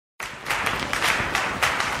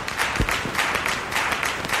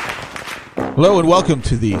Hello and welcome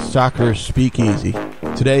to the Soccer Speakeasy.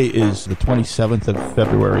 Today is the 27th of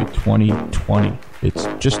February, 2020. It's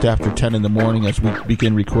just after 10 in the morning as we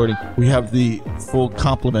begin recording. We have the full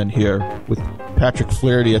complement here with Patrick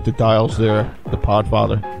Flaherty at the dials there, the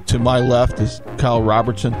podfather. To my left is Kyle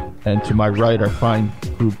Robertson, and to my right, our fine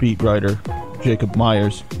crew beat writer, Jacob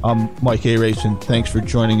Myers. I'm Mike A-Racing. Thanks for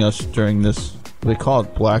joining us during this, they call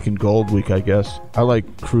it Black and Gold Week, I guess. I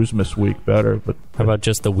like Christmas Week better, but... How about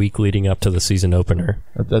just the week leading up to the season opener?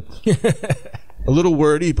 That's a little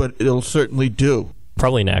wordy, but it'll certainly do.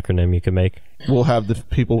 Probably an acronym you could make. We'll have the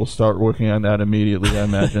people will start working on that immediately, I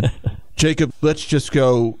imagine. Jacob, let's just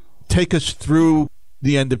go. Take us through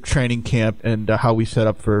the end of training camp and how we set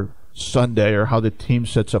up for Sunday, or how the team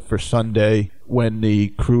sets up for Sunday when the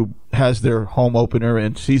crew has their home opener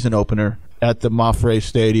and season opener at the Mafre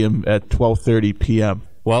Stadium at 12:30 p.m.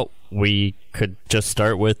 Well, we could just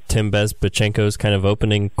start with Tim Bezbatchenko's kind of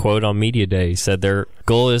opening quote on Media Day. He said their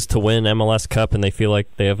goal is to win MLS Cup, and they feel like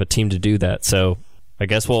they have a team to do that. So I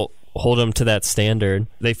guess we'll hold them to that standard.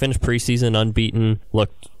 They finished preseason unbeaten,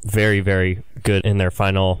 looked very, very good in their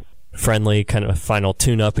final friendly, kind of final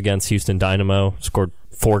tune-up against Houston Dynamo. Scored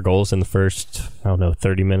 4 goals in the first,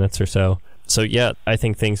 30 minutes or so. So, yeah, I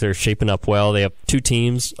think things are shaping up well. They have 2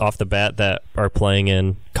 teams off the bat that are playing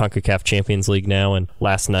in CONCACAF Champions League now, and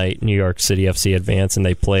last night New York City FC advanced, and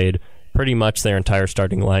they played pretty much their entire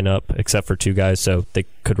starting lineup except for 2 guys, so they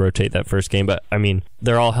could rotate that first game. But, I mean,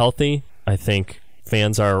 they're all healthy. I think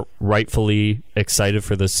fans are rightfully excited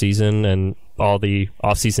for this season and all the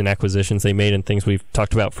off-season acquisitions they made and things we've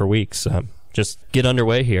talked about for weeks. Just get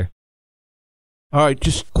underway here. All right,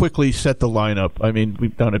 just quickly set the lineup. I mean,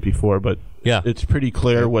 we've done it before, but yeah, it's pretty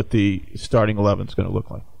clear what the starting 11 is going to look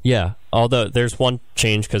like. Yeah, although there's one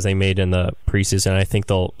change because they made in the preseason. I think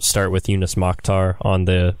they'll start with Yunus Mokhtar on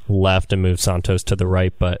the left and move Santos to the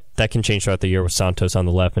right, but that can change throughout the year with Santos on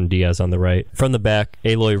the left and Diaz on the right. From the back,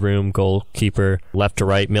 Aloy Room, goalkeeper, left to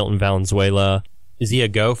right, Milton Valenzuela. Is he a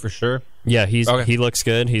go for sure? Yeah, he looks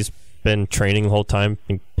good. He's been training the whole time.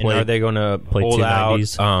 Are they going to hold out?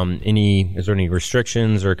 Is there any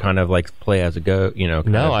restrictions or kind of like play as a go?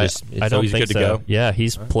 No, I don't think so. To go? Yeah,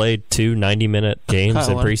 he's played 2 90-minute games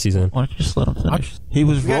in preseason. Why don't you just let him finish? He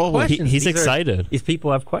was rolling. He's excited. These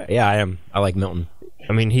people have questions. Yeah, I am. I like Milton.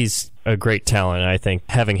 I mean, he's a great talent. I think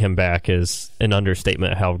having him back is an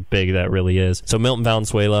understatement how big that really is. So Milton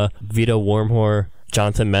Valenzuela, Vito Wormhor,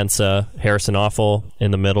 Jonathan Mensah, Harrison Offal.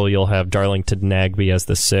 In the middle, you'll have Darlington Nagbe as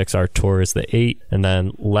the 6, Artur as the 8. And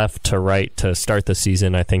then left to right to start the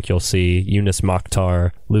season, I think you'll see Yunus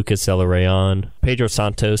Mokhtar, Lucas De La Rayon, Pedro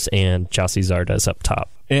Santos, and Jossie Zardes up top.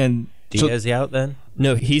 And Diaz out then?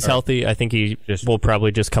 No, he's healthy. I think he will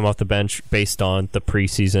probably just come off the bench based on the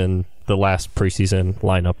last preseason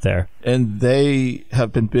lineup there. And they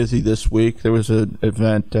have been busy this week. There was an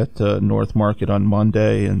event at North Market on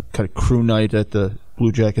Monday and kind of crew night at the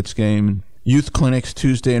Blue Jackets game. Youth clinics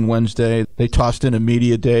Tuesday and Wednesday. They tossed in a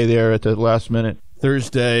media day there at the last minute.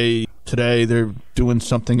 Thursday, today, they're doing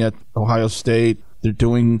something at Ohio State. They're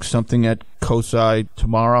doing something at COSI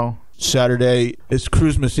tomorrow. Saturday is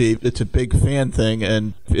Christmas Eve. It's a big fan thing,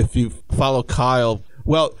 and if you follow Kyle,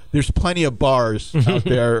 well, there's plenty of bars out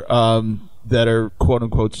there that are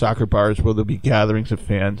quote-unquote soccer bars where there'll be gatherings of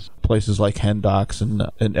fans. Places like Hendocks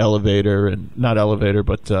and Elevator, and not Elevator,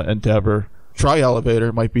 but Endeavor. Try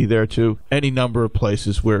Elevator might be there, too. Any number of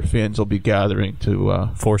places where fans will be gathering to...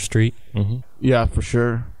 4th Street. Mm-hmm. Yeah, for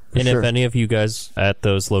sure. If any of you guys at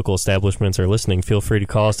those local establishments are listening, feel free to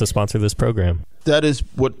call us to sponsor this program. That is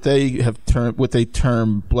what they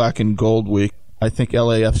term Black and Gold Week. I think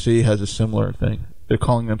LAFC has a similar thing. They're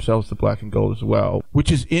calling themselves the Black and Gold as well,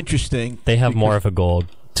 which is interesting. They have more of a gold,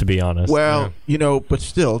 to be honest. Well, but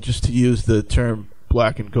still, just to use the term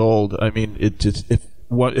Black and Gold, I mean, it just if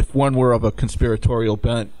one were of a conspiratorial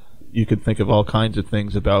bent, you could think of all kinds of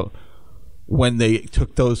things about when they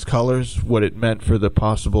took those colors, what it meant for the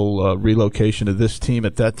possible relocation of this team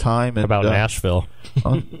at that time. And, about Nashville.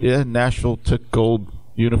 Nashville took gold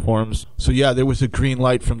uniforms. So, there was a green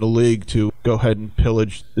light from the league to go ahead and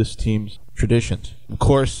pillage this team's traditions. Of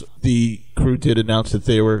course, the crew did announce that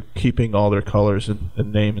they were keeping all their colors and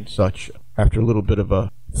name and such after a little bit of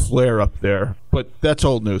a flare up there. But that's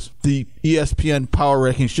old news. The ESPN Power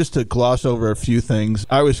Rankings, just to gloss over a few things,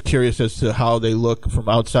 I was curious as to how they look from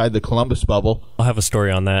outside the Columbus bubble. I'll have a story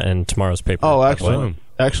on that in tomorrow's paper. Oh, excellent.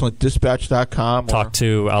 Excellent. Dispatch.com. Talk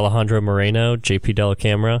to Alejandro Moreno, JP Della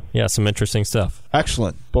Camera. Yeah, some interesting stuff.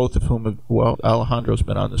 Excellent. Both of whom Alejandro's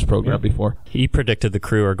been on this program before. He predicted the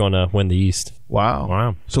crew are going to win the East.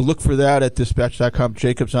 Wow. So look for that at dispatch.com.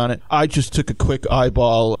 Jacob's on it. I just took a quick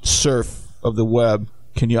eyeball surf of the web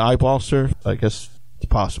Can you eyeball surf? I guess it's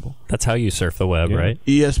possible. That's how you surf the web, right?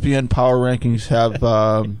 ESPN Power Rankings have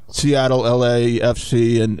Seattle, LA,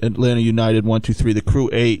 FC, and Atlanta United 1, 2, 3. The Crew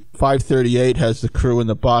 8. 538 has the Crew in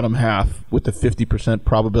the bottom half with a 50%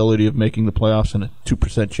 probability of making the playoffs and a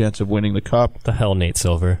 2% chance of winning the cup. The hell, Nate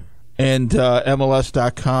Silver. And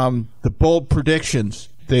MLS.com, the bold predictions.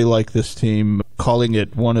 They like this team, calling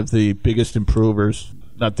it one of the biggest improvers.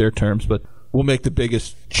 Not their terms, but will make the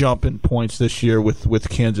biggest jump in points this year with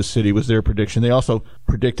Kansas City was their prediction. They also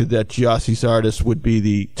predicted that Gyasi Zardes would be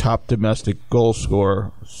the top domestic goal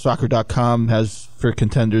scorer. Soccer.com has for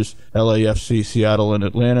contenders LAFC, Seattle, and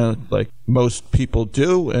Atlanta, like most people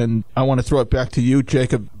do. And I want to throw it back to you,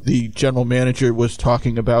 Jacob. The general manager was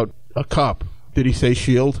talking about a cup. Did he say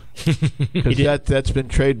Shield? Because that's been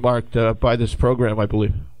trademarked by this program, I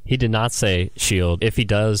believe. He did not say Shield. If he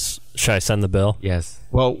does, should I send the bill? Yes.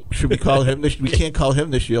 Well, should we call him we can't call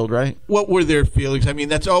him the Shield, right? What were their feelings? I mean,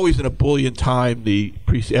 that's always in a bullion time.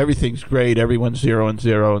 Everything's great. Everyone's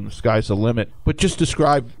 0-0, and the sky's the limit. But just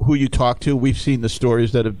describe who you talked to. We've seen the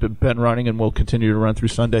stories that have been running and will continue to run through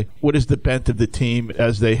Sunday. What is the bent of the team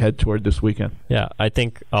as they head toward this weekend? Yeah, I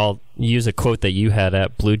think I'll use a quote that you had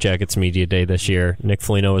at Blue Jackets Media Day this year. Nick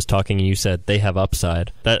Foligno was talking, and you said they have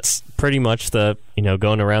upside. That's pretty much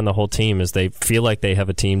going around the whole team is they feel like they have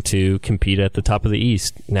a team to compete at the top of the East.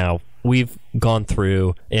 Now, we've gone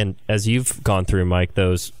through, and as you've gone through, Mike,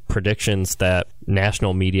 those predictions that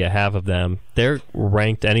national media have of them, they're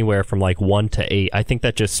ranked anywhere from like 1 to 8. I think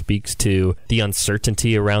that just speaks to the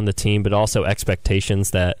uncertainty around the team, but also expectations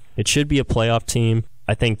that it should be a playoff team.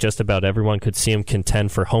 I think just about everyone could see them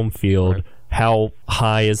contend for home field. Right. How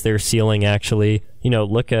high is their ceiling actually?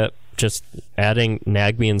 Look at just adding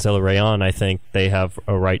Nagbe and Zelarayan. I think they have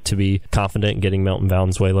a right to be confident in getting Milton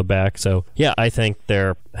Valenzuela back. So, yeah, I think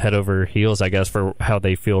they're head over heels, I guess, for how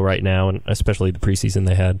they feel right now, and especially the preseason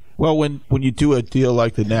they had. Well, when you do a deal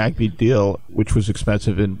like the Nagbe deal, which was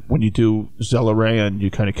expensive, and when you do Zelarayan, you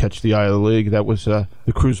kind of catch the eye of the league. That was the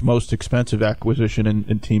Crew's most expensive acquisition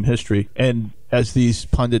in team history. And as these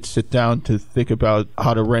pundits sit down to think about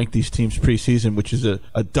how to rank these teams preseason, which is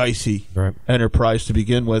a dicey enterprise to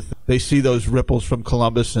begin with, they see those ripples from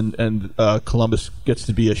Columbus, and Columbus gets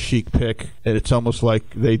to be a chic pick, and it's almost like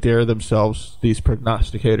they dare themselves, these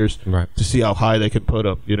prognosticators, to see how high they can put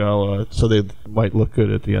them, so they might look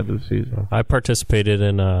good at the end of the season. I participated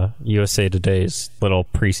in USA Today's little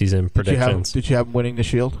preseason predictions. Did you have them winning the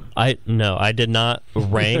Shield? No, I did not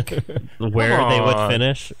rank where they would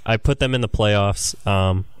finish. I put them in the playoffs.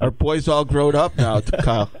 Our boys all grown up now,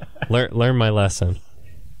 Kyle. Learn my lesson.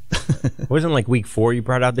 Wasn't like week 4 you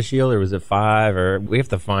brought out the Shield, or was it 5? Or we have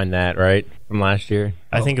to find that, right, from last year.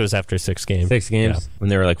 I think it was after 6 games. 6 games when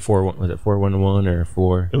they were like 4-1. Was it 4-1-1 or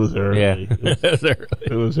 4? It was early. Yeah,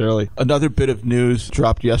 it was early. Another bit of news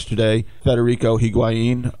dropped yesterday: Federico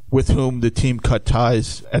Higuain, with whom the team cut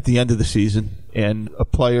ties at the end of the season, and a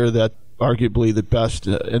player that arguably the best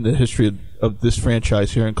in the history of this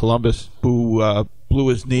franchise here in Columbus, who blew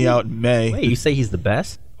his knee out in May. Wait, you say he's the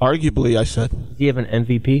best? Arguably, I said. Does he have an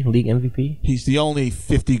MVP, league MVP? He's the only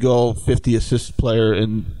 50-goal, 50-assist player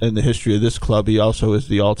in the history of this club. He also is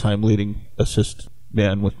the all-time leading assist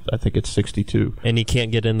man with, I think it's 62. And he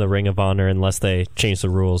can't get in the Ring of Honor unless they change the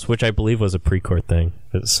rules, which I believe was a pre-court thing,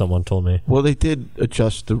 as someone told me. Well, they did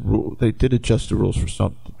adjust the rule. They did adjust the rules for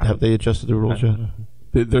some. Have they adjusted the rules yet?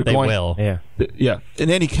 They will. Yeah. Yeah. In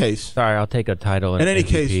any case. Sorry, I'll take a title. In any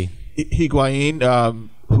case, Higuain,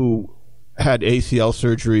 who had ACL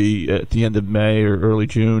surgery at the end of May or early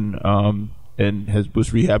June, and was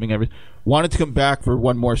rehabbing everything, wanted to come back for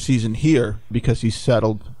one more season here because he's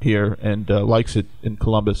settled here and likes it in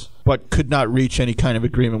Columbus, but could not reach any kind of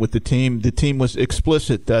agreement with the team. The team was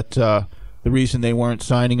explicit that the reason they weren't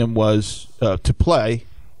signing him was to play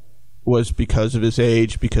was because of his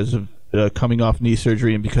age, because of coming off knee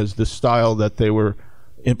surgery, and because the style that they were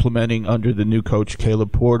implementing under the new coach,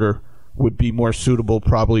 Caleb Porter, would be more suitable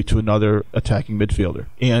probably to another attacking midfielder.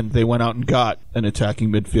 And they went out and got an attacking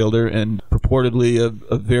midfielder, and purportedly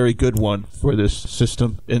a very good one for this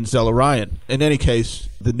system in Zelarayan. In any case,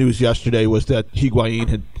 the news yesterday was that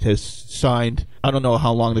Higuain has signed, I don't know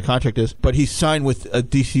how long the contract is, but he signed with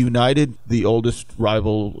DC United, the oldest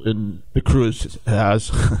rival in the Crew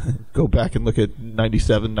has. Go back and look at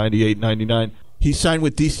 97, 98, 99. He signed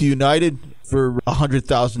with DC United for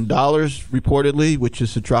 $100,000 reportedly, which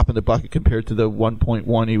is a drop in the bucket compared to the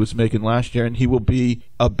 1.1 he was making last year. And he will be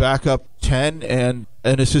a backup 10 and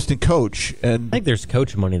an assistant coach. And I think there's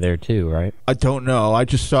coach money there too, right? I don't know. I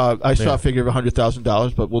saw a figure of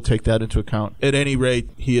 $100,000, but we'll take that into account. At any rate,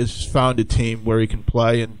 he has found a team where he can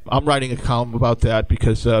play, and I'm writing a column about that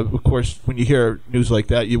because, of course, when you hear news like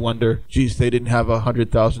that, you wonder, geez, they didn't have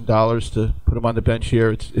 $100,000 to put him on the bench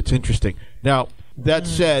here. It's interesting. Now, that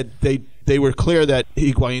said, they were clear that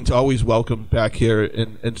Higuain's always welcome back here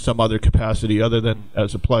in some other capacity other than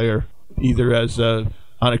as a player, either as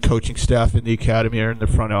on a coaching staff in the academy or in the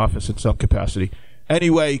front office in some capacity.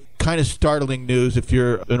 Anyway, kind of startling news if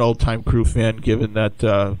you're an old-time Crew fan, given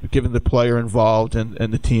the player involved and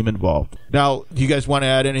the team involved. Now, do you guys want to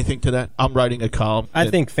add anything to that? I'm writing a column.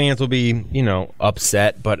 I think fans will be,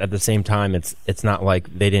 upset, but at the same time, it's not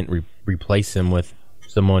like they didn't replace him with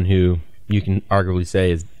someone who you can arguably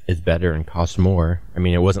say is better and costs more. I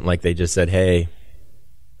mean, it wasn't like they just said, "Hey,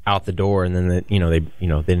 out the door," and then they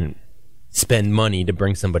didn't spend money to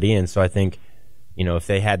bring somebody in. So I think, if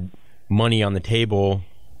they had money on the table,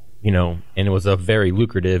 and it was a very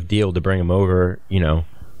lucrative deal to bring him over, I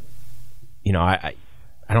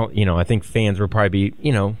don't, I think fans will probably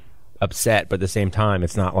be, upset, but at the same time,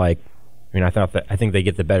 it's not like, I think they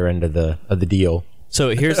get the better end of the deal.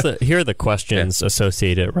 So here are the questions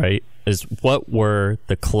associated, right? Is what were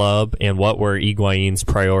the club and what were Higuain's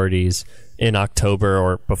priorities in October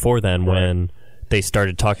or before then when they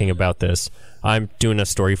started talking about this? I'm doing a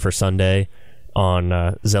story for Sunday on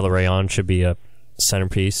Zelarayan, should be a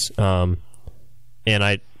centerpiece. And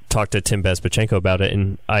I talked to Tim Bezbatchenko about it,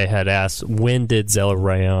 and I had asked, when did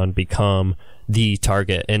Zelarayan become the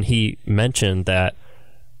target? And he mentioned that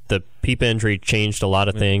the Pipa injury changed a lot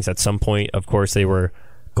of things. At some point, of course, they were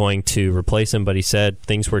going to replace him, but he said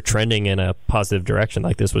things were trending in a positive direction.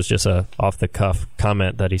 Like, this was just a off-the-cuff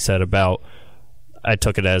comment that he said about, I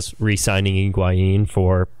took it as re-signing Higuain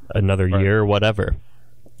for another year or whatever.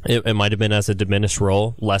 It might have been as a diminished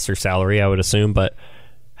role, lesser salary, I would assume, but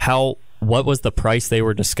what was the price they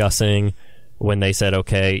were discussing when they said,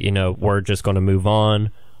 okay, we're just going to move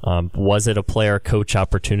on? Was it a player-coach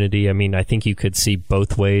opportunity? I mean, I think you could see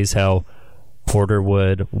both ways how Porter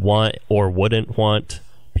would want or wouldn't want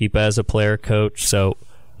Pipa as a player-coach. So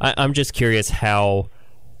I'm just curious how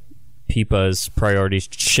Pipa's priorities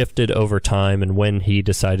shifted over time and when he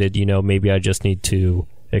decided, maybe I just need to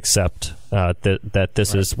accept that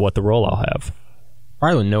this is what the role I'll have.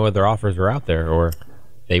 Probably when no other offers were out there or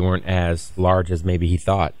they weren't as large as maybe he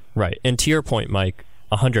thought. Right. And to your point, Mike,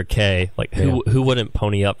 $100K, like who wouldn't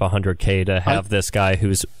pony up $100K to have this guy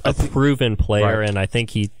who's a proven player, and I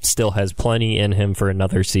think he still has plenty in him for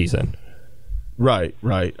another season. Right.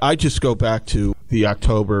 I just go back to the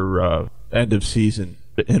October end of season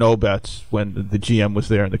in Obetz when the GM was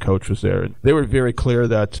there and the coach was there. And they were very clear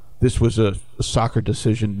that this was a soccer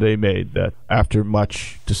decision they made, that after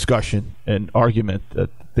much discussion and argument that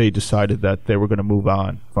they decided that they were going to move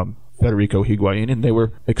on from Federico Higuain, and they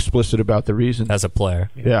were explicit about the reason. As a player.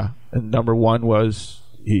 Yeah. And number one was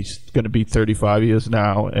he's going to be 35 years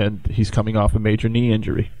now, and he's coming off a major knee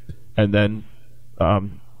injury. And then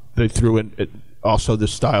they threw in also the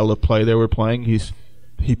style of play they were playing.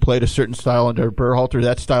 He played a certain style under Berhalter.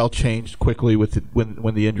 That style changed quickly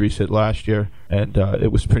when the injuries hit last year, and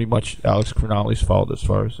it was pretty much Alex Crognali's fault as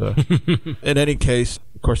far as... in any case,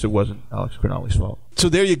 of course, it wasn't Alex Crognali's fault. So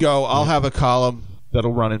there you go. I'll have a column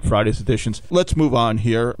that'll run in Friday's editions. Let's move on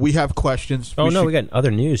here. We have questions. We got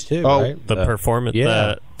other news too, right? The performance,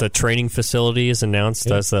 the training facility is announced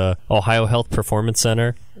as the Ohio Health Performance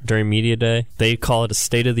Center during Media Day. They call it a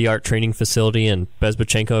state-of-the-art training facility, and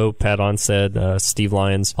Bezbatchenko, Pat Onstad, Steve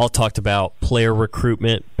Lyons all talked about player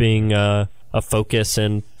recruitment being a focus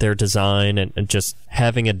in their design and just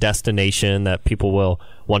having a destination that people will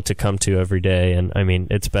want to come to every day. And I mean,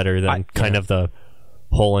 it's better than kind of the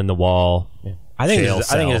hole in the wall. Yeah. I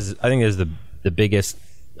think is the biggest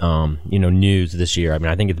news this year. I mean,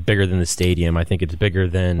 I think it's bigger than the stadium. I think it's bigger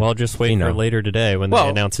than... Well, just wait for later today when they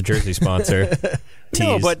announce a jersey sponsor.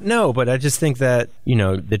 No, but I just think that,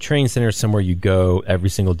 the training center is somewhere you go every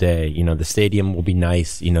single day. The stadium will be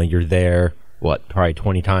nice. You're there, probably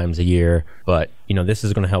 20 times a year. But, this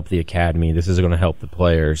is going to help the academy. This is going to help the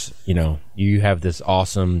players. You have this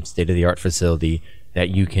awesome state-of-the-art facility that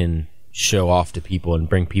you can show off to people and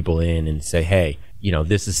bring people in and say, hey,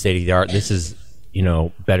 this is state-of-the-art. This is,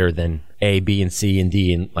 better than A, B, and C, and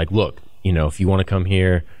D. And, look, if you want to come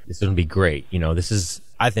here, this is going to be great. This is...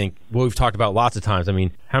 I think what we've talked about lots of times. I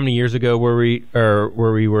mean, how many years ago were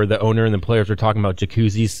the owner and the players were talking about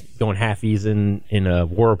jacuzzis going halfies in a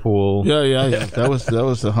whirlpool? Yeah. That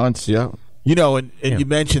was the Hunts. Yeah. You know, and you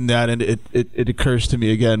mentioned that, and it occurs to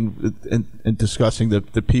me again in discussing the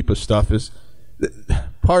PIPA stuff is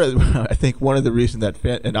part of, I think one of the reasons that,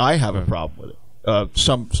 and I have a problem with it,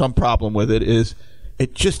 some problem with it is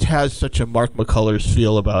it just has such a Mark McCullers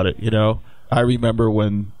feel about it, you know? I remember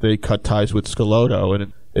when they cut ties with Schelotto,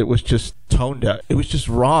 and it was just toned down. It was just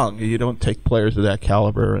wrong. You don't take players of that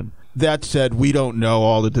caliber, and that said, we don't know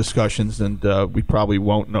all the discussions, and we probably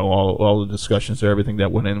won't know all the discussions or everything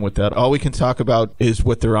that went in with that. All we can talk about is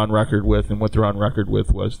what they're on record with, and what they're on record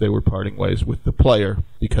with was they were parting ways with the player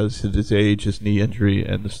because of his age, his knee injury,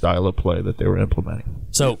 and the style of play that they were implementing.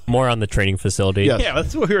 So, more on the training facility. Yes. Yeah,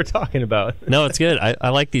 that's what we were talking about. No, it's good. I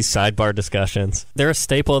like these sidebar discussions. They're a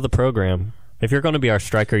staple of the program. If you're going to be our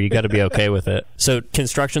striker, you got to be okay with it. So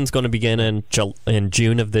construction's going to begin in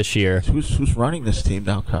June of this year. Who's running this team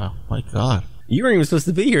now, Kyle? My God. You weren't even supposed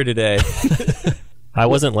to be here today. I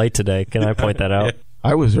wasn't late today. Can I point that out?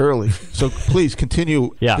 I was early. So please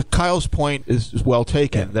continue. Yeah. Kyle's point is well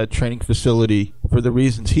taken. That training facility, for the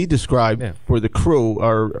reasons he described for the Crew,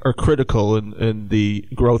 are critical in the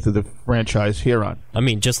growth of the franchise here on. I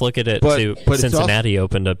mean, just look at it. But Cincinnati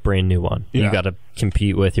opened a brand new one. Yeah. You got to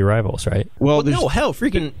compete with your rivals, right? Well, No, hell,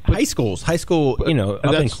 freaking high schools. High school,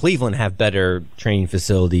 up in Cleveland have better training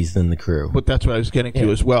facilities than the Crew. but that's what I was getting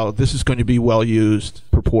to as well. This is going to be well used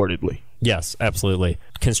purportedly. Yes, absolutely.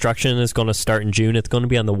 Construction is going to start in June. It's going to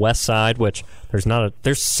be on the west side, which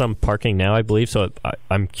there's some parking now, I believe. So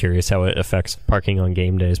I'm curious how it affects parking on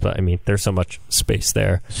game days. But I mean, there's so much space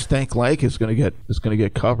there. Stank Lake is going to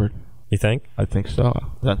get covered. You think? I think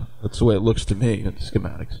so. That's the way it looks to me in the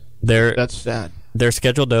schematics. That's sad. They're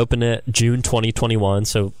scheduled to open it June 2021,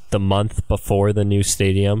 so the month before the new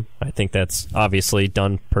stadium. I think that's obviously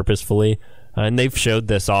done purposefully. And they've showed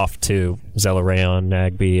this off to Zelarayan,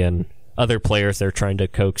 Nagbe, and other players they're trying to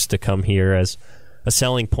coax to come here as a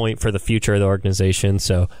selling point for the future of the organization.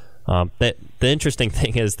 So the interesting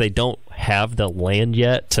thing is they don't have the land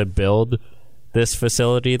yet to build this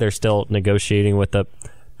facility. They're still negotiating with the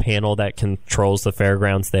panel that controls the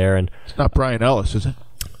fairgrounds there. And It's not Brian Ellis, is it?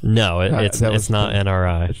 no, it's not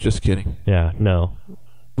NRI. It's just kidding. Yeah, no.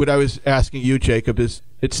 What I was asking you, Jacob, is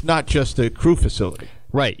it's not just a Crew facility.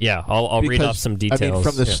 Right, yeah. I'll read off some details. I mean,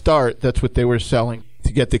 from the start, that's what they were selling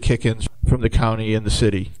to get the kick-ins from the county and the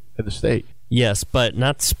city and the state. Yes, but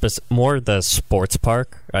not more the sports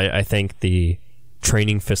park. I think the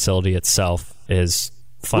training facility itself is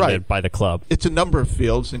funded by the club. It's a number of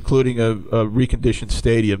fields, including a reconditioned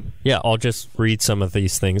stadium. Yeah, I'll just read some of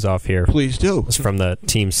these things off here. Please do. It's from the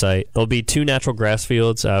team site. There'll be 2 natural grass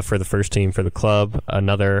fields for the first team for the club,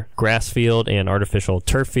 another grass field and artificial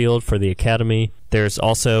turf field for the academy. There's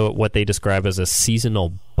also what they describe as a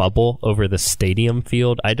seasonal bubble over the stadium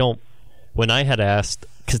field. When I had asked,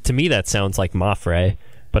 because to me that sounds like Mafre,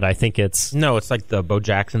 but I think it's... No, it's like the Bo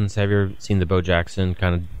Jacksons. Have you ever seen the Bo Jackson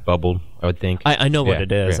kind of bubble, I would think? I know what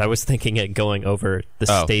it is. Yeah. I was thinking it going over the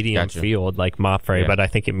stadium gotcha. field like Mafre, but I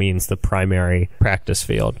think it means the primary practice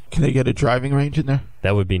field. Can they get a driving range in there?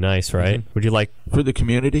 That would be nice, right? Mm-hmm. Would you like For the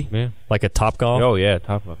community? Yeah. a Topgolf? Oh, yeah,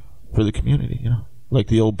 top of. For the community, like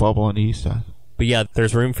the old bubble on the east side. But yeah,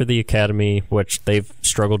 there's room for the academy, which they've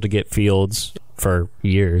struggled to get fields for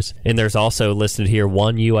years. And there's also listed here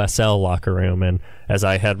 1 USL locker room. And as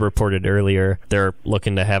I had reported earlier, they're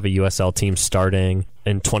looking to have a USL team starting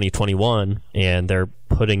in 2021, and they're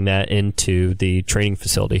putting that into the training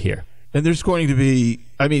facility here. And there's going to be,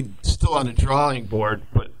 still on the drawing board,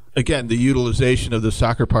 but again, the utilization of the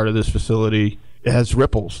soccer part of this facility has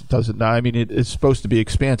ripples, does it not? I mean, it's supposed to be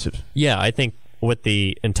expansive. Yeah, I think with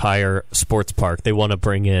the entire sports park, they want to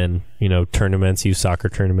bring in, tournaments, youth soccer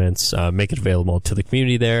tournaments, make it available to the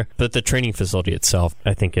community there. But the training facility itself,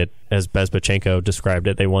 I think it, as Bezbachenko described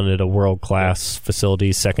it, they wanted a world-class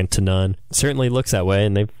facility, second to none. It certainly looks that way,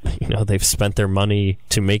 and they've spent their money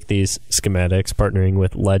to make these schematics, partnering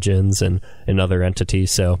with Legends and other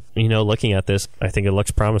entities. So, looking at this, I think it looks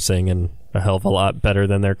promising and a hell of a lot better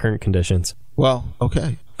than their current conditions. Well,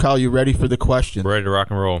 okay. Kyle, you ready for the question? We're ready to rock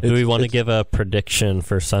and roll. Do we want to give a prediction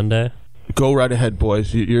for Sunday? Go right ahead,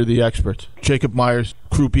 boys. You're the experts. Jacob Myers,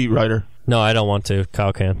 Crew beat writer. No, I don't want to.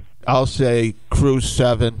 Kyle can. I'll say Crew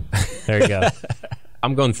 7. There you go.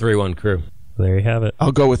 I'm going 3-1 Crew. There you have it.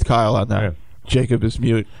 I'll go with Kyle on that. All right. Jacob is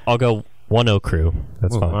mute. I'll go 1-0 Crew.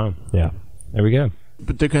 That's fine. Wow. Yeah. There we go.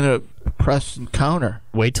 But they're going to press and counter.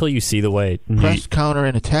 Wait till you see the way Press, counter,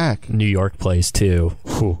 and attack. New York plays too.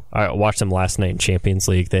 Whew. I watched them last night in Champions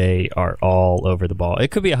League. They are all over the ball. It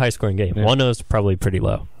could be a high-scoring game. 1-0 is probably pretty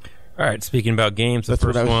low. All right, speaking about games, That's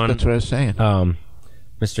what I was saying.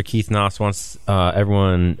 Mr. Keith Noss wants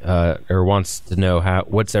wants to know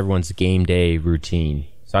what's everyone's game day routine.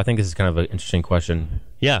 So I think this is kind of an interesting question.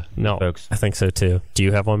 Yeah, no, Folks. I think so too. Do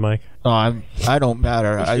you have one, Mike? I don't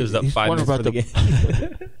matter. She was up he's 5 wondering minutes about for the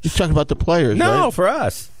game. He's talking about the players, No, right? for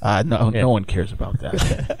us. No one cares about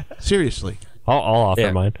that. Seriously. I'll offer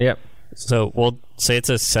mine. Yep. So we'll say it's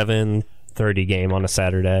a 7:30 game on a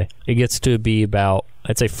Saturday. It gets to be about,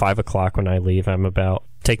 I'd say 5 o'clock when I leave.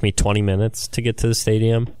 Take me 20 minutes to get to the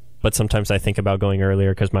stadium. But sometimes I think about going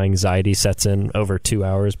earlier because my anxiety sets in over 2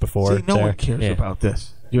 hours before. See, no one cares about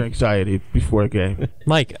this. Your anxiety before a game.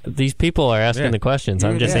 Mike, these people are asking the questions.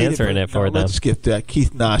 I'm just answering it for them. Let's skip that.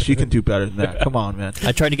 Keith Nash, you can do better than that. Come on, man.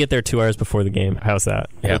 I try to get there 2 hours before the game. How's that?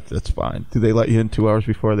 Yeah. That's fine. Do they let you in 2 hours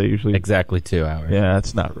before? They usually... Exactly 2 hours. Yeah,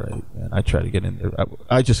 that's not right, man. I try to get in there.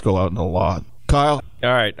 I just go out in the lot. Kyle? All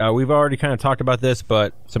right. We've already kind of talked about this,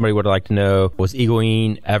 but somebody would like to know, was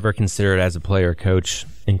Higuain ever considered as a player coach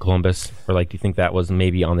in Columbus? Or, do you think that was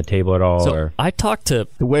maybe on the table at all? So I talked to...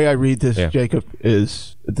 The way I read this, Jacob,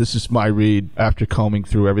 is this is my read after combing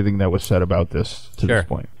through everything that was said about this to this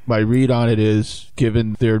point. My read on it is,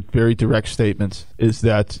 given their very direct statements, is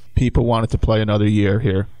that people wanted to play another year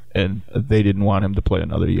here, and they didn't want him to play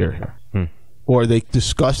another year here. Or they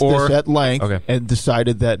discussed this at length and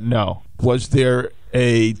decided that no. Was there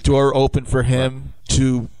a door open for him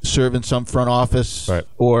to serve in some front office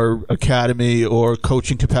or academy or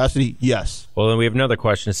coaching capacity? Yes. Well, then we have another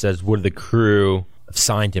question that says, would the crew have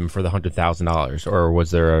signed him for the $100,000? Or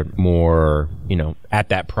was there a more, at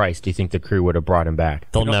that price, do you think the crew would have brought him back?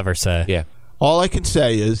 They'll never say. Yeah. All I can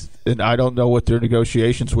say is, and I don't know what their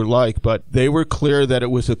negotiations were like, but they were clear that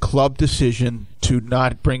it was a club decision to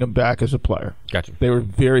not bring him back as a player. Gotcha. They were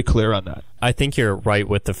very clear on that. I think you're right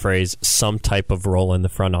with the phrase some type of role in the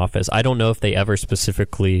front office. I don't know if they ever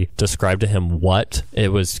specifically described to him what.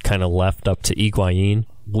 It was kind of left up to Higuain,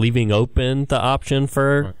 leaving open the option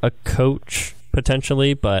for a coach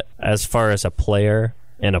potentially, but as far as a player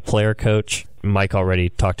and a player coach, Mike already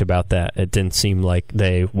talked about that. It didn't seem like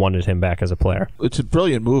they wanted him back as a player. It's a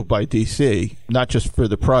brilliant move by DC, not just for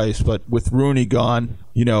the price, but with Rooney gone,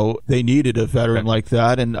 they needed a veteran like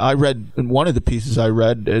that. And I read, in one of the pieces I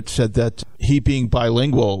read, it said that he being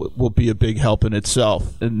bilingual will be a big help in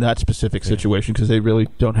itself in that specific situation because they really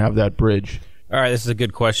don't have that bridge. All right, this is a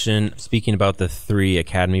good question. Speaking about the 3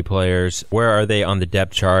 academy players, where are they on the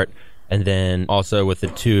depth chart? And then also with the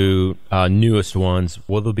 2 newest ones,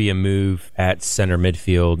 will there be a move at center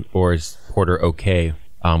midfield, or is Porter okay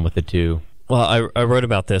with the 2? Well, I wrote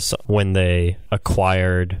about this when they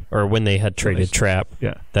acquired, or when they had traded Trapp,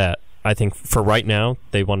 that I think for right now,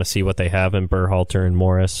 they want to see what they have in Berhalter and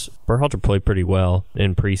Morris. Berhalter played pretty well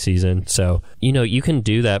in preseason, so, you can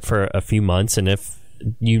do that for a few months, and if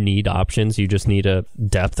you need options, you just need a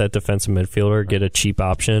depth at defensive midfielder, get a cheap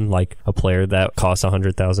option like a player that costs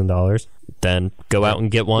 $100,000, then go out and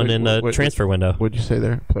get one in the transfer window. What'd you say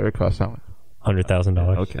there? Player costs how much?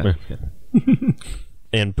 $100,000. Okay.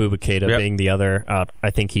 And Bouba Keita being the other, I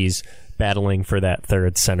think he's battling for that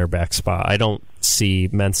third center back spot. I don't see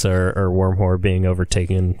Mensah or Wormhor being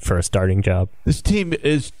overtaken for a starting job. This team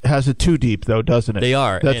has a 2 deep, though, doesn't it? They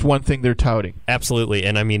are. That's one thing they're touting. Absolutely.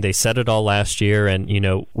 And, they said it all last year, and,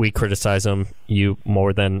 we criticize them, you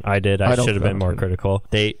more than I did. I should have been more critical.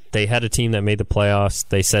 They had a team that made the playoffs.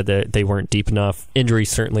 They said that they weren't deep enough.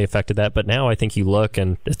 Injuries certainly affected that, but now I think you look,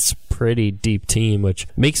 and it's a pretty deep team, which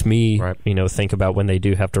makes me, think about when they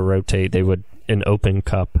do have to rotate, they would, an Open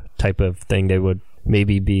Cup type of thing, they would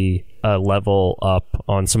maybe be a level up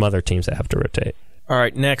on some other teams that have to rotate. All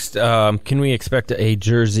right, next, can we expect a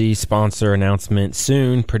jersey sponsor announcement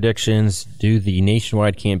soon? Predictions, do the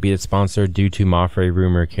Nationwide can't be the sponsor due to Maffrey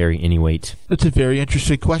rumor carry any weight? That's a very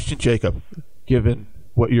interesting question, Jacob, given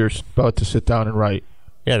what you're about to sit down and write.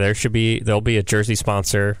 Yeah, there'll be a jersey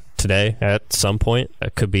sponsor today at some point.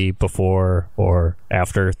 It could be before or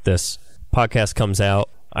after this podcast comes out.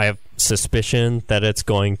 I have suspicion that it's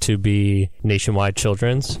going to be Nationwide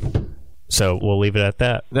Children's, so we'll leave it at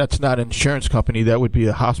that. That's not an insurance company. That would be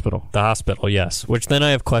a hospital. The hospital, yes. Which then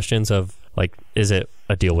I have questions of, is it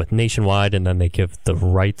a deal with Nationwide, and then they give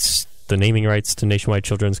the naming rights to Nationwide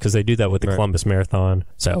Children's, because they do that with the Columbus Marathon.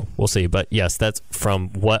 So we'll see. But yes, that's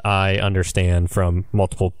from what I understand from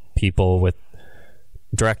multiple people with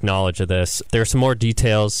direct knowledge of this. There are some more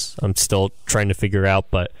details I'm still trying to figure out,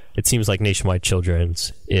 but it seems like Nationwide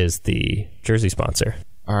Children's is the jersey sponsor.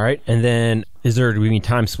 All right, and then do we need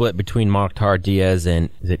time split between Mokhtar Diaz and,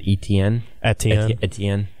 is it Etienne?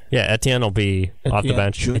 Etienne. Yeah, Etienne will be off the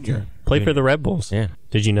bench. Junior. Play for the Red Bulls. Yeah.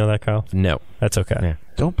 Did you know that, Kyle? No. That's okay. Yeah.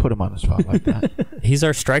 Don't put him on the spot like that. He's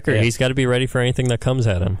our striker. Yeah. He's got to be ready for anything that comes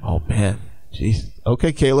at him. Oh, man. Jeez.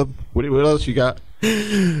 Okay, Caleb. What else you got?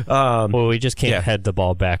 Well, we just can't head the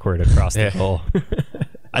ball backward across the goal.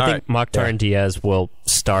 I think Mokhtar and Diaz will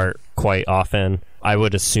start quite often. I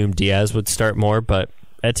would assume Diaz would start more, but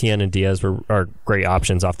Etienne and Diaz are great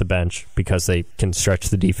options off the bench because they can stretch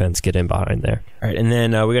the defense, get in behind there. All right, and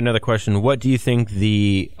then we got another question. What do you think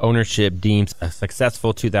the ownership deems a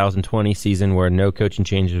successful 2020 season where no coaching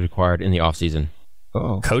change is required in the offseason?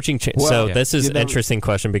 Coaching change. Well, this is an interesting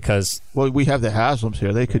question because... Well, we have the Haslams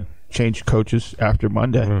here. They could change coaches after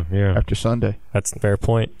Monday, after Sunday. That's a fair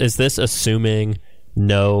point. Is this assuming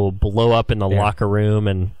no blow up in the locker room?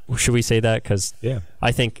 And should we say that? Because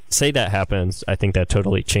I think, say that happens, I think that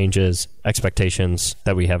totally changes expectations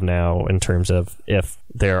that we have now in terms of if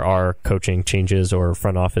there are coaching changes or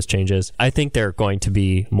front office changes. I think they're going to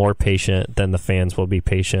be more patient than the fans will be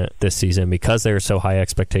patient this season because there are so high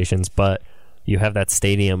expectations. But you have that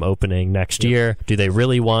stadium opening next year. Do they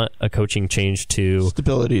really want a coaching change to...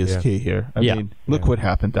 Stability is key here. I mean, look what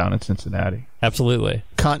happened down in Cincinnati. Absolutely.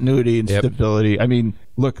 Continuity and stability. I mean,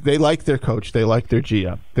 look, they like their coach. They like their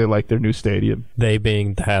GM. They like their new stadium. They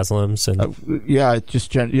being the Haslams. And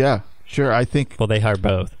sure. I think... Well, they hire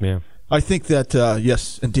both. Yeah. I think that,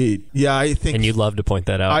 yes, indeed. Yeah, I think... And you'd love to point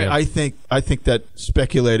that out. I think that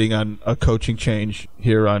speculating on a coaching change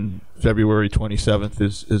here on February 27th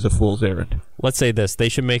is a fool's errand. Let's say this. They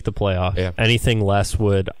should make the playoff. Yeah. Anything less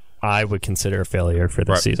I would consider a failure for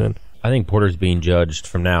this season. I think Porter's being judged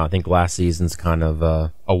from now. I think last season's kind of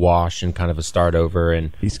a wash and kind of a start over.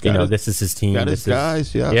 And, this is his team. Got his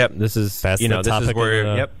guys, Yep, this is... That's the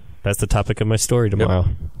topic that's the topic of my story tomorrow.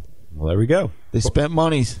 Yep. Well, there we go. They spent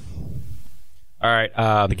monies. All right.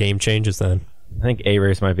 The game changes then. I think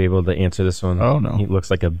A-Race might be able to answer this one. Oh, no. He looks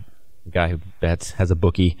like a guy who bets, has a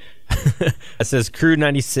bookie. It says Crew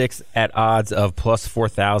 96 at odds of plus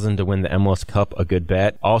 4,000 to win the MLS Cup, a good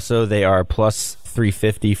bet. Also, they are plus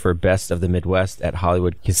 350 for best of the Midwest at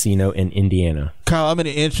Hollywood Casino in Indiana. Kyle, I'm going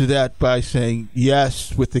to answer that by saying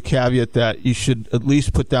yes, with the caveat that you should at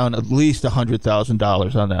least put down at least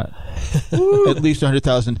 $100,000 on that. At least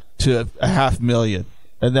 $100,000 to $500,000.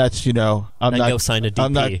 And that's, I'm not. Go sign a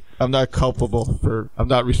DP. I'm not culpable for. I'm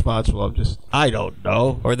not responsible. I don't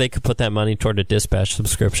know. Or they could put that money toward a Dispatch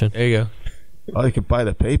subscription. There you go. Oh, they could buy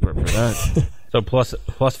the paper for that. So plus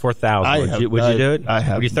 4,000. Would you do it? I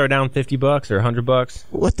have. Would you throw down $50 or $100?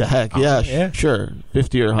 What the heck? Yeah, sure.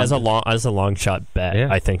 50 or 100. As a long shot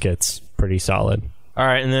bet, I think it's pretty solid. All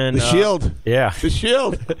right, and then the Shield. Yeah, the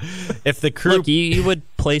Shield. If the Crew, look, you would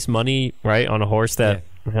place money on a horse that.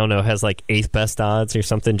 I don't know, has like 8th best odds or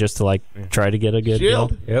something just to try to get a good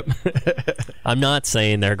Shield. deal. Yep. I'm not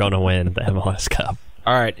saying they're going to win the MLS Cup.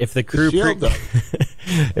 All right, if the Crew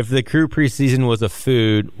if the Crew preseason was a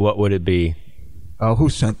food, what would it be? Oh, who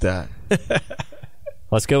sent that?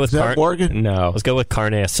 Let's go with Morgan. No, let's go with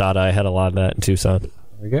carne asada. I had a lot of that in Tucson. There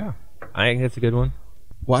we go. I think that's a good one.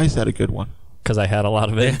 Why is that a good one? Because I had a lot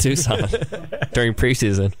of it in Tucson during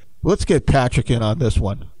preseason. Let's get Patrick in on this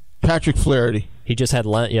one. Patrick Flaherty. He just had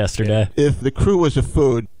Lent yesterday. If the Crew was a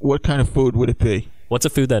food, what kind of food would it be? What's a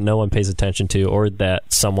food that no one pays attention to or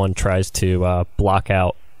that someone tries to block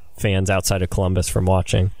out fans outside of Columbus from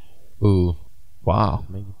watching? Ooh. Wow.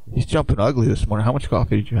 He's jumping ugly this morning. How much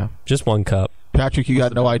coffee did you have? Just 1 cup. Patrick, you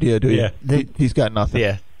got no idea, do you? Yeah. He's got nothing.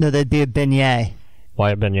 Yeah. No, they'd be a beignet.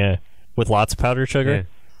 Why a beignet? With lots of powdered sugar? Yeah.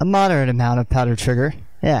 A moderate amount of powdered sugar.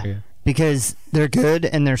 Yeah. Because they're good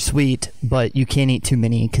and they're sweet, but you can't eat too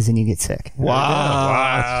many because then you get sick.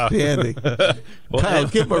 Wow. Outstanding. Kyle,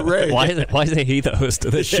 give him a raise. Why is he the host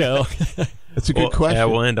of this show? That's a good question. Yeah,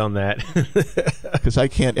 we'll end on that. Because I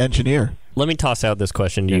can't engineer. Let me toss out this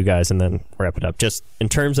question to you guys and then wrap it up. Just in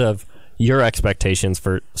terms of your expectations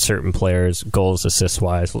for certain players, goals,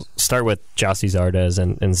 assists-wise, we'll start with Gyasi Zardes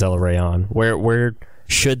and Zella Rayon. Where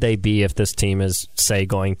should they be if this team is, say,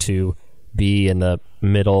 going to be in the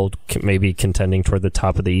middle, maybe contending toward the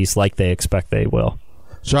top of the East like they expect they will?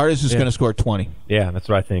 Zardes is going to score 20. Yeah, that's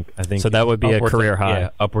what I think. So that would be a career high. Yeah,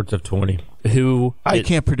 upwards of 20. I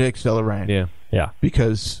can't predict Zella Rayon. Yeah.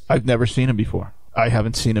 Because I've never seen him before. I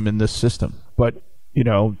haven't seen him in this system. But,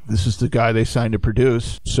 this is the guy they signed to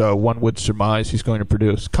produce, so one would surmise he's going to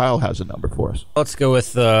produce. Kyle has a number for us. Let's go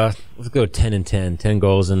with 10 and 10. 10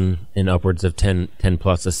 goals and upwards of 10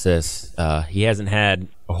 plus assists. He hasn't had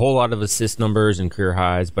a whole lot of assist numbers and career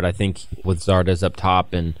highs, but I think with Zardes up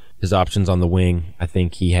top and his options on the wing, I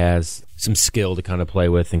think he has some skill to kind of play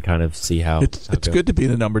with and kind of see how it's good to be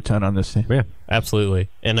the number 10 on this team. Yeah, absolutely.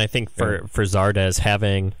 And I think for Zardes,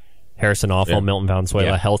 having Harrison Awful, Milton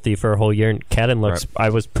Valenzuela healthy for a whole year, and Cadden looks. I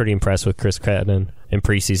was pretty impressed with Chris Cadden in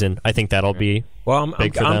preseason. I think that'll be Well,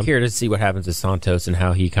 big for I'm them. curious to see what happens to Santos and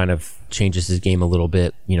how he kind of changes his game a little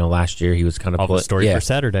bit. Last year he was kind of All the story yeah. for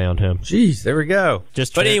Saturday on him. Jeez, there we go.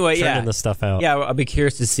 Just but anyway, trending the stuff out. Yeah, I'll be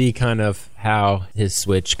curious to see kind of how his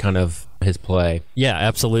switch, kind of his play. Yeah,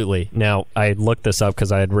 absolutely. Now, I looked this up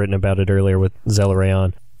because I had written about it earlier with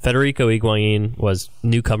Zelarayan. Federico Higuain was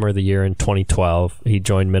newcomer of the year in 2012. He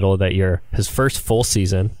joined middle of that year. His first full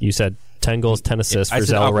season, you said 10 goals, 10 assists for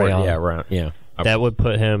Zelarayan. Yeah, right. Yeah. That would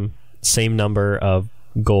put him same number of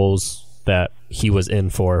goals that he was in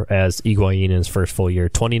for as Higuain in his first full year.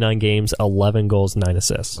 29 games, 11 goals, 9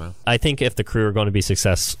 assists. Wow. I think if the Crew are going to be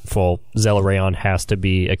successful, Zelarayan has to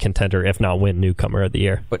be a contender, if not win newcomer of the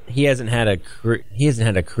year. But he hasn't had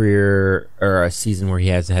a career or a season where he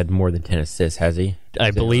hasn't had more than 10 assists, has he?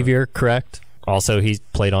 I believe you're correct. Also, he's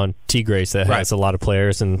played on Tigres that has a lot of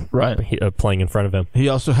players and playing in front of him. He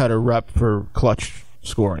also had a rep for clutch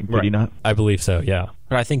scoring, did he not? I believe so, yeah.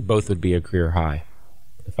 But I think both would be a career high.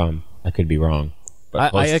 I could be wrong. But I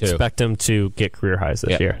close to. expect him to get career highs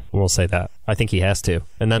this year. We'll say that. I think he has to.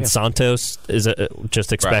 And then Santos is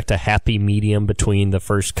just expect a happy medium between the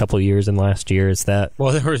first couple of years and last year. Is that?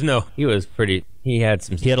 Well, there was no. He was pretty. He had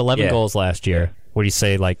 11 goals last year. What do you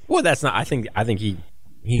say? Like, well, that's not. I think he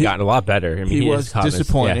got a lot better. I mean, he was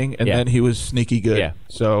disappointing, and then he was sneaky good. Yeah.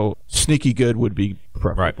 So sneaky good would be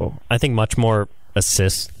preferable. I think much more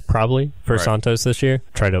assists probably for Santos this year.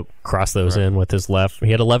 Try to cross those in with his left.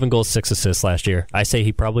 He had 11 goals, 6 assists last year. I say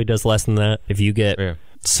he probably does less than that. If you get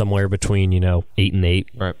somewhere between 8 and 8,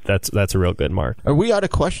 that's a real good mark. Are we out of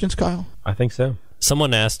questions, Kyle? I think so.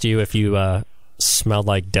 Someone asked you if you smelled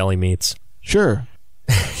like deli meats. Sure.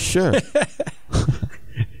 It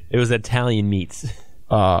was Italian meats.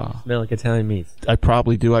 Smell like Italian meats. I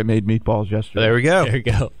probably do. I made meatballs yesterday. There we go. There you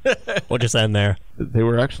go. We'll just end there. They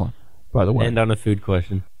were excellent, by the way. End on a food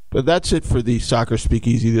question. But that's it for the Soccer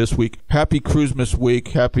Speakeasy this week. Happy Cruismas week.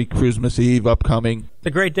 Happy Cruismas Eve upcoming. It's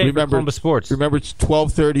a great day for Columbus sports. Remember, it's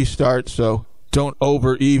 12:30 start, so don't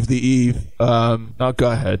over-eve the eve. Now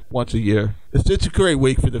go ahead. Once a year. It's a great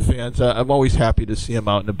week for the fans. I'm always happy to see them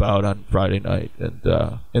out and about on Friday night and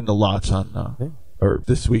in the lots on... or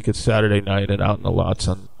this week it's Saturday night and out in the lots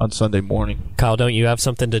on Sunday morning. Kyle, don't you have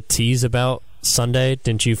something to tease about Sunday?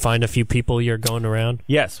 Didn't you find a few people you're going around?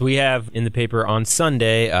 Yes, we have in the paper on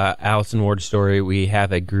Sunday, Allison Ward's story, we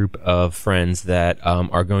have a group of friends that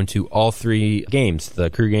are going to all 3 games,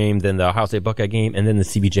 the Crew game, then the Ohio State Buckeye game, and then the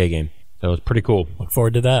CBJ game. So it's pretty cool. Look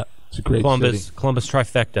forward to that. It's a great city. Columbus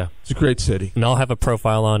trifecta. It's a great city. And I'll have a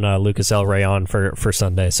profile on Lucas El Rayon for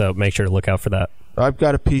Sunday, so make sure to look out for that. I've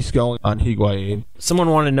got a piece going on Higuain. Someone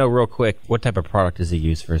wanted to know real quick, what type of product does he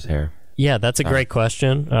use for his hair? Yeah, that's a great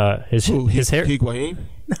question. His hair. Higuain?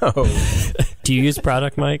 No. Do you use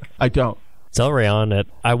product, Mike? I don't. El Rayon,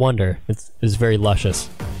 I wonder. It's very luscious.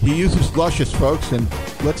 He uses Luscious, folks, and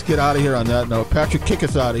let's get out of here on that note. Patrick, kick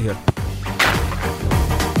us out of here.